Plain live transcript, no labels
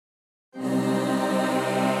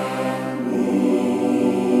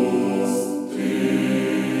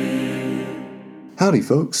Howdy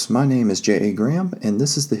folks, my name is J.A. Graham, and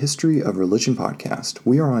this is the History of Religion podcast.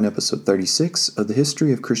 We are on episode 36 of the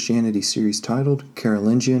History of Christianity series titled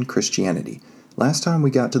Carolingian Christianity. Last time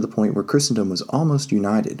we got to the point where Christendom was almost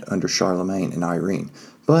united under Charlemagne and Irene,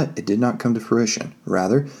 but it did not come to fruition.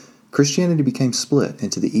 Rather, Christianity became split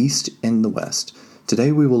into the East and the West.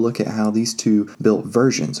 Today we will look at how these two built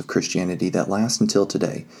versions of Christianity that last until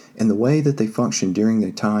today, and the way that they functioned during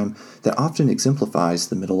a time that often exemplifies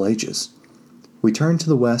the Middle Ages. We turn to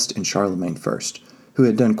the West and Charlemagne first, who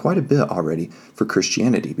had done quite a bit already for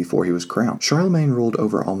Christianity before he was crowned. Charlemagne ruled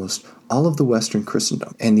over almost all of the Western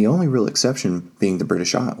Christendom, and the only real exception being the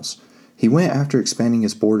British Isles. He went after expanding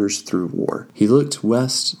his borders through war. He looked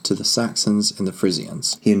west to the Saxons and the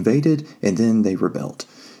Frisians. He invaded, and then they rebelled.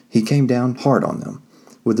 He came down hard on them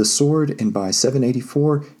with the sword, and by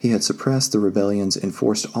 784 he had suppressed the rebellions and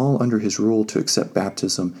forced all under his rule to accept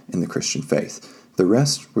baptism in the Christian faith. The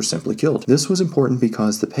rest were simply killed. This was important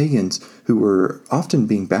because the pagans who were often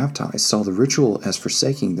being baptized saw the ritual as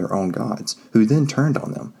forsaking their own gods, who then turned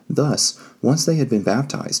on them. Thus, once they had been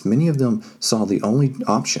baptized, many of them saw the only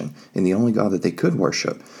option and the only God that they could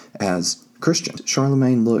worship as Christians.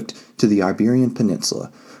 Charlemagne looked to the Iberian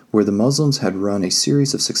Peninsula, where the Muslims had run a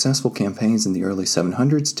series of successful campaigns in the early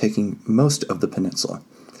 700s, taking most of the peninsula.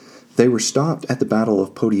 They were stopped at the Battle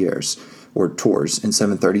of Poitiers, or Tours, in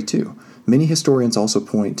 732. Many historians also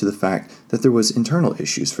point to the fact that there was internal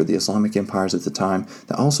issues for the Islamic empires at the time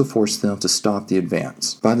that also forced them to stop the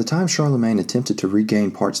advance. By the time Charlemagne attempted to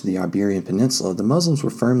regain parts of the Iberian Peninsula, the Muslims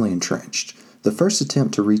were firmly entrenched. The first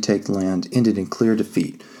attempt to retake land ended in clear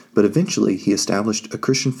defeat, but eventually he established a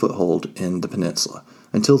Christian foothold in the peninsula,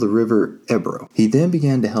 until the river Ebro. He then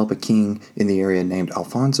began to help a king in the area named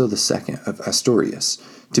Alfonso II of Asturias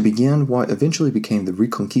to begin what eventually became the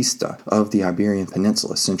Reconquista of the Iberian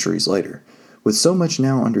Peninsula centuries later. With so much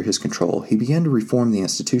now under his control, he began to reform the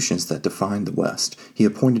institutions that defined the West. He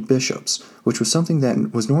appointed bishops, which was something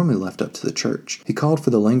that was normally left up to the church. He called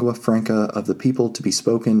for the lingua franca of the people to be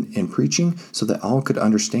spoken in preaching so that all could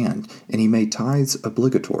understand, and he made tithes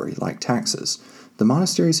obligatory, like taxes. The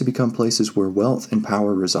monasteries had become places where wealth and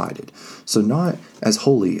power resided, so not as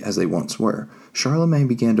holy as they once were. Charlemagne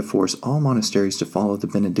began to force all monasteries to follow the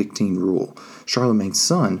Benedictine rule. Charlemagne's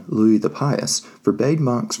son, Louis the Pious, forbade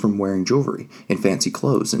monks from wearing jewelry and fancy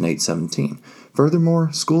clothes in 817.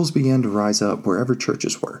 Furthermore, schools began to rise up wherever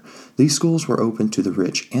churches were. These schools were open to the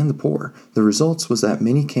rich and the poor. The results was that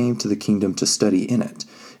many came to the kingdom to study in it.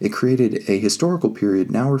 It created a historical period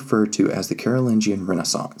now referred to as the Carolingian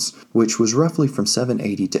Renaissance, which was roughly from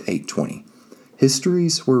 780 to 820.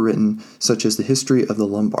 Histories were written, such as the History of the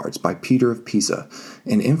Lombards by Peter of Pisa,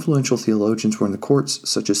 and influential theologians were in the courts,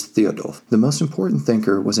 such as Theodulf. The most important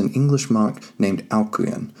thinker was an English monk named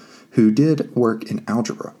Alcuin, who did work in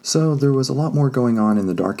algebra. So there was a lot more going on in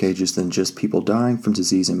the Dark Ages than just people dying from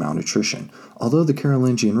disease and malnutrition, although the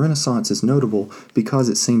Carolingian Renaissance is notable because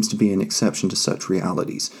it seems to be an exception to such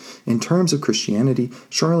realities. In terms of Christianity,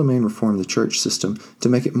 Charlemagne reformed the church system to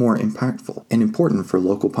make it more impactful and important for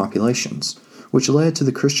local populations, which led to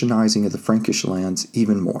the Christianizing of the Frankish lands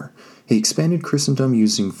even more. He expanded Christendom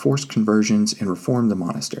using forced conversions and reformed the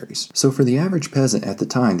monasteries. So for the average peasant at the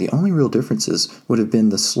time, the only real differences would have been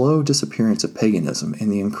the slow disappearance of paganism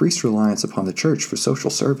and the increased reliance upon the church for social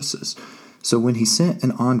services. So when he sent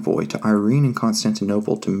an envoy to Irene in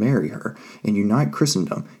Constantinople to marry her and unite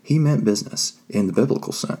Christendom, he meant business in the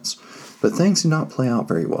biblical sense. But things did not play out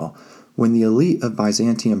very well. When the elite of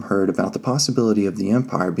Byzantium heard about the possibility of the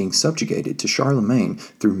empire being subjugated to Charlemagne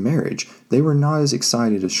through marriage, they were not as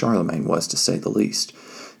excited as Charlemagne was, to say the least.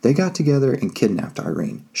 They got together and kidnapped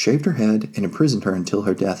Irene, shaved her head, and imprisoned her until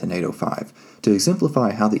her death in 805. To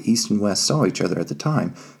exemplify how the East and West saw each other at the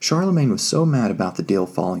time, Charlemagne was so mad about the deal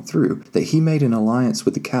falling through that he made an alliance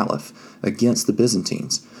with the Caliph against the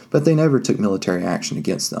Byzantines, but they never took military action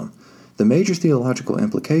against them. The major theological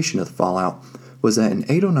implication of the fallout was that in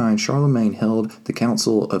 809 Charlemagne held the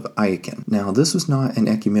Council of Aachen. Now, this was not an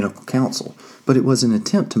ecumenical council, but it was an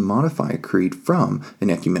attempt to modify a creed from an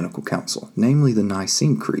ecumenical council, namely the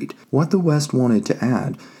Nicene Creed. What the West wanted to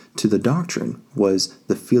add to the doctrine was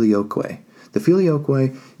the Filioque. The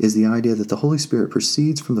Filioque is the idea that the Holy Spirit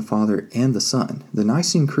proceeds from the Father and the Son. The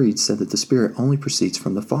Nicene Creed said that the Spirit only proceeds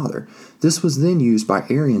from the Father. This was then used by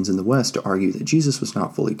Arians in the West to argue that Jesus was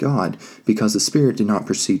not fully God because the Spirit did not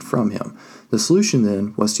proceed from him. The solution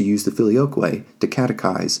then was to use the Filioque to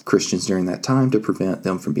catechize Christians during that time to prevent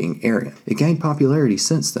them from being Arian. It gained popularity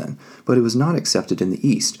since then, but it was not accepted in the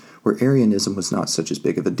East, where Arianism was not such as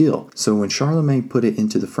big of a deal. So when Charlemagne put it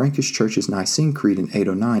into the Frankish Church's Nicene Creed in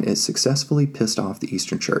 809, it successfully pissed off the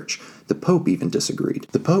Eastern Church. The Pope even disagreed.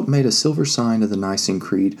 The Pope made a silver sign of the Nicene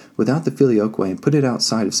Creed without the Filioque and put it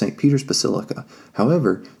outside of St. Peter's Basilica.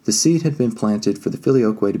 However, the seed had been planted for the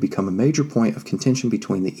Filioque to become a major point of contention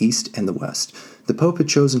between the East and the West. The Pope had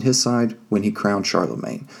chosen his side when he crowned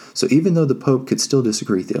Charlemagne. So even though the Pope could still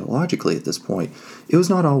disagree theologically at this point, it was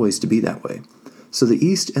not always to be that way. So the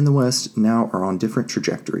East and the West now are on different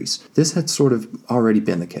trajectories. This had sort of already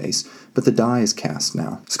been the case, but the die is cast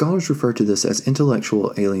now. Scholars refer to this as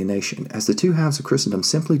intellectual alienation, as the two halves of Christendom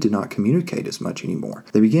simply did not communicate as much anymore.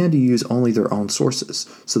 They began to use only their own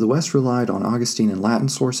sources, so the West relied on Augustine and Latin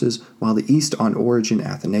sources, while the East on Origen,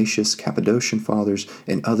 Athanasius, Cappadocian Fathers,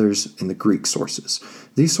 and others in the Greek sources.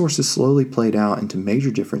 These sources slowly played out into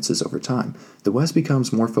major differences over time. The West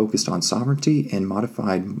becomes more focused on sovereignty and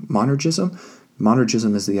modified monergism.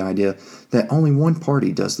 Monergism is the idea that only one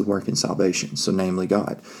party does the work in salvation, so namely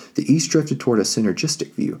God. The East drifted toward a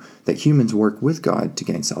synergistic view, that humans work with God to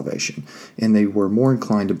gain salvation, and they were more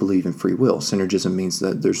inclined to believe in free will. Synergism means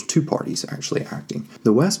that there's two parties actually acting.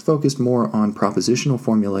 The West focused more on propositional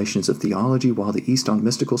formulations of theology, while the East on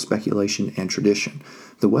mystical speculation and tradition.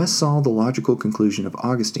 The West saw the logical conclusion of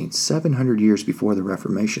Augustine 700 years before the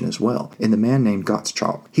Reformation as well, in the man named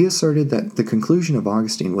Gottschalk. He asserted that the conclusion of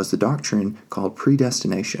Augustine was the doctrine called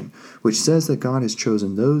predestination, which says that God has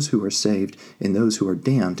chosen those who are saved and those who are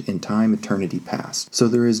damned in time eternity past. So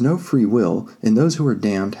there is no free will, and those who are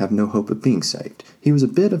damned have no hope of being saved. He was a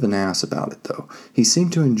bit of an ass about it, though. He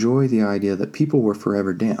seemed to enjoy the idea that people were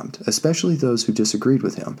forever damned, especially those who disagreed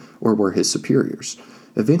with him or were his superiors.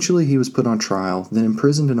 Eventually, he was put on trial, then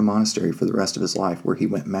imprisoned in a monastery for the rest of his life, where he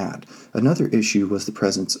went mad. Another issue was the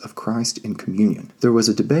presence of Christ in communion. There was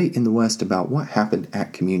a debate in the West about what happened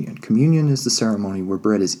at communion. Communion is the ceremony where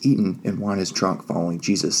bread is eaten and wine is drunk following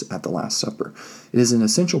Jesus at the Last Supper. It is an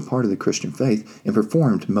essential part of the Christian faith and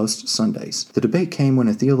performed most Sundays. The debate came when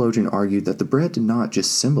a theologian argued that the bread did not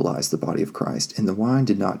just symbolize the body of Christ, and the wine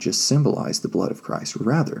did not just symbolize the blood of Christ.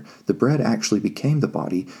 Rather, the bread actually became the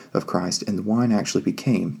body of Christ, and the wine actually became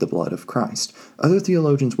the blood of Christ. Other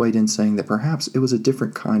theologians weighed in, saying that perhaps it was a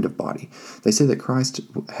different kind of body. They say that Christ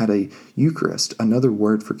had a Eucharist, another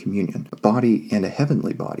word for communion, a body and a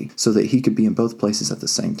heavenly body, so that he could be in both places at the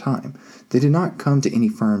same time. They did not come to any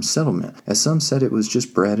firm settlement, as some said it was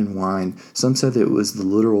just bread and wine, some said that it was the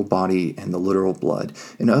literal body and the literal blood,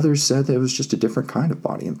 and others said that it was just a different kind of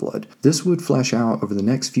body and blood. This would flesh out over the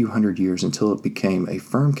next few hundred years until it became a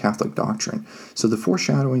firm Catholic doctrine, so the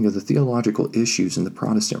foreshadowing of the theological issues in the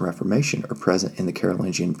Protestant Reformation are present in the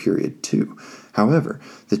Carolingian period too. However,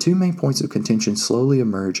 the two main points of contention slowly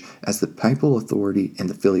emerge as the papal authority and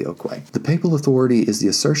the filioque. The papal authority is the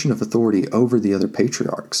assertion of authority over the other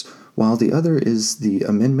patriarchs, while the other is the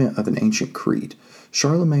amendment of an ancient creed.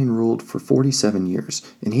 Charlemagne ruled for 47 years,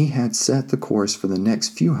 and he had set the course for the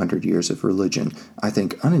next few hundred years of religion, I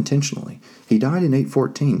think unintentionally. He died in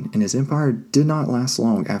 814, and his empire did not last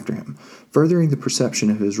long after him, furthering the perception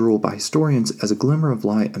of his rule by historians as a glimmer of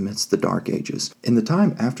light amidst the Dark Ages. In the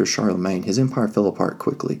time after Charlemagne, his empire fell apart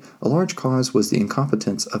quickly. A large cause was the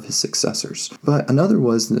incompetence of his successors, but another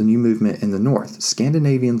was the new movement in the north.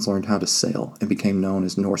 Scandinavians learned how to sail and became known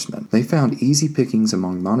as Norsemen. They found easy pickings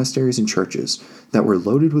among monasteries and churches that were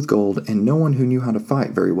loaded with gold, and no one who knew how to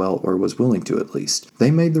fight very well, or was willing to at least.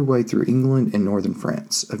 They made their way through England and northern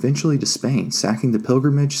France, eventually to Spain, sacking the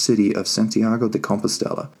pilgrimage city of Santiago de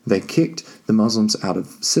Compostela. They kicked the Muslims out of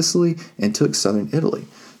Sicily and took southern Italy.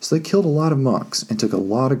 So they killed a lot of monks and took a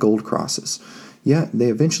lot of gold crosses. Yet they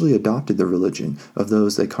eventually adopted the religion of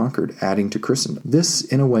those they conquered, adding to Christendom. This,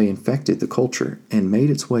 in a way, infected the culture and made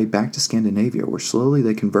its way back to Scandinavia, where slowly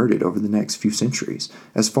they converted over the next few centuries,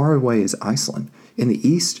 as far away as Iceland. In the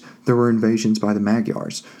east, there were invasions by the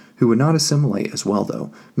Magyars, who would not assimilate as well,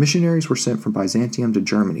 though. Missionaries were sent from Byzantium to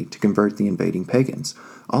Germany to convert the invading pagans.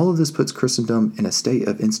 All of this puts Christendom in a state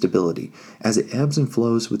of instability, as it ebbs and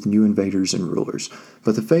flows with new invaders and rulers,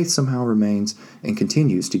 but the faith somehow remains and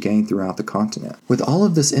continues to gain throughout the continent. With all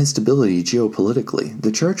of this instability geopolitically,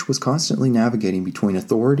 the Church was constantly navigating between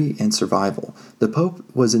authority and survival. The Pope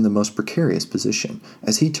was in the most precarious position,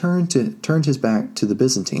 as he turned his back to the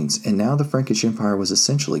Byzantines, and now the Frankish Empire was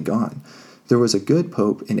essentially gone. There was a good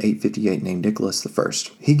pope in 858 named Nicholas I.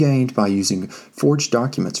 He gained by using forged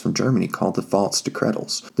documents from Germany called the false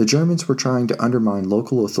decretals. The Germans were trying to undermine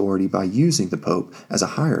local authority by using the pope as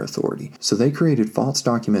a higher authority, so they created false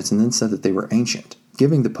documents and then said that they were ancient.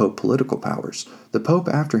 giving the Pope political powers. The Pope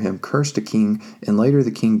after him cursed a king, and later the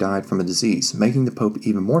king died from a disease, making the Pope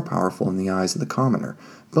even more powerful in the eyes of the commoner.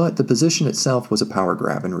 But the position itself was a power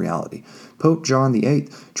grab in reality. Pope John VIII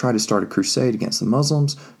tried to start a crusade against the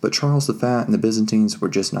Muslims, but Charles the Fat and the Byzantines were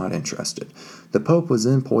just not interested. The Pope was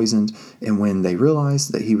then poisoned, and when they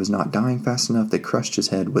realized that he was not dying fast enough, they crushed his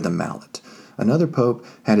head with a mallet. Another pope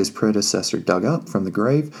had his predecessor dug up from the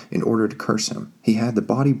grave in order to curse him. He had the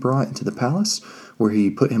body brought into the palace, where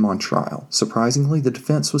he put him on trial. Surprisingly, the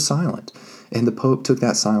defense was silent, and the pope took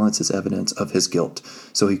that silence as evidence of his guilt.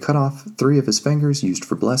 So he cut off 3 of his fingers used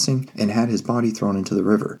for blessing and had his body thrown into the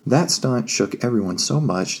river. That stunt shook everyone so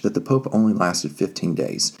much that the pope only lasted 15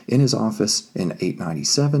 days. In his office in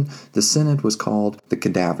 897, the synod was called the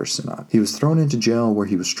Cadaver Synod. He was thrown into jail where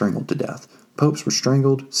he was strangled to death. Popes were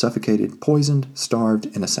strangled, suffocated, poisoned, starved,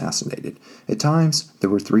 and assassinated. At times, there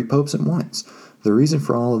were 3 popes at once. The reason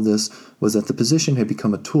for all of this was that the position had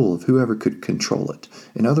become a tool of whoever could control it.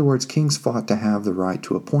 In other words, kings fought to have the right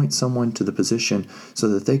to appoint someone to the position so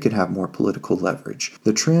that they could have more political leverage.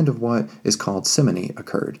 The trend of what is called simony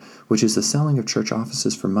occurred, which is the selling of church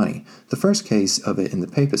offices for money. The first case of it in the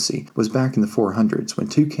papacy was back in the 400s when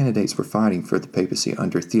 2 candidates were fighting for the papacy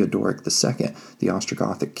under Theodoric II, the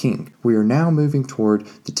Ostrogothic king. We are now moving toward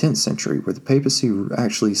the 10th century where the papacy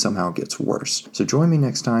actually somehow gets worse. So join me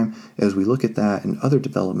next time as we look at that and other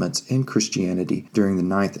developments in Christianity during the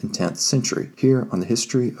 9th and 10th century here on the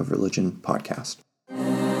History of Religion podcast.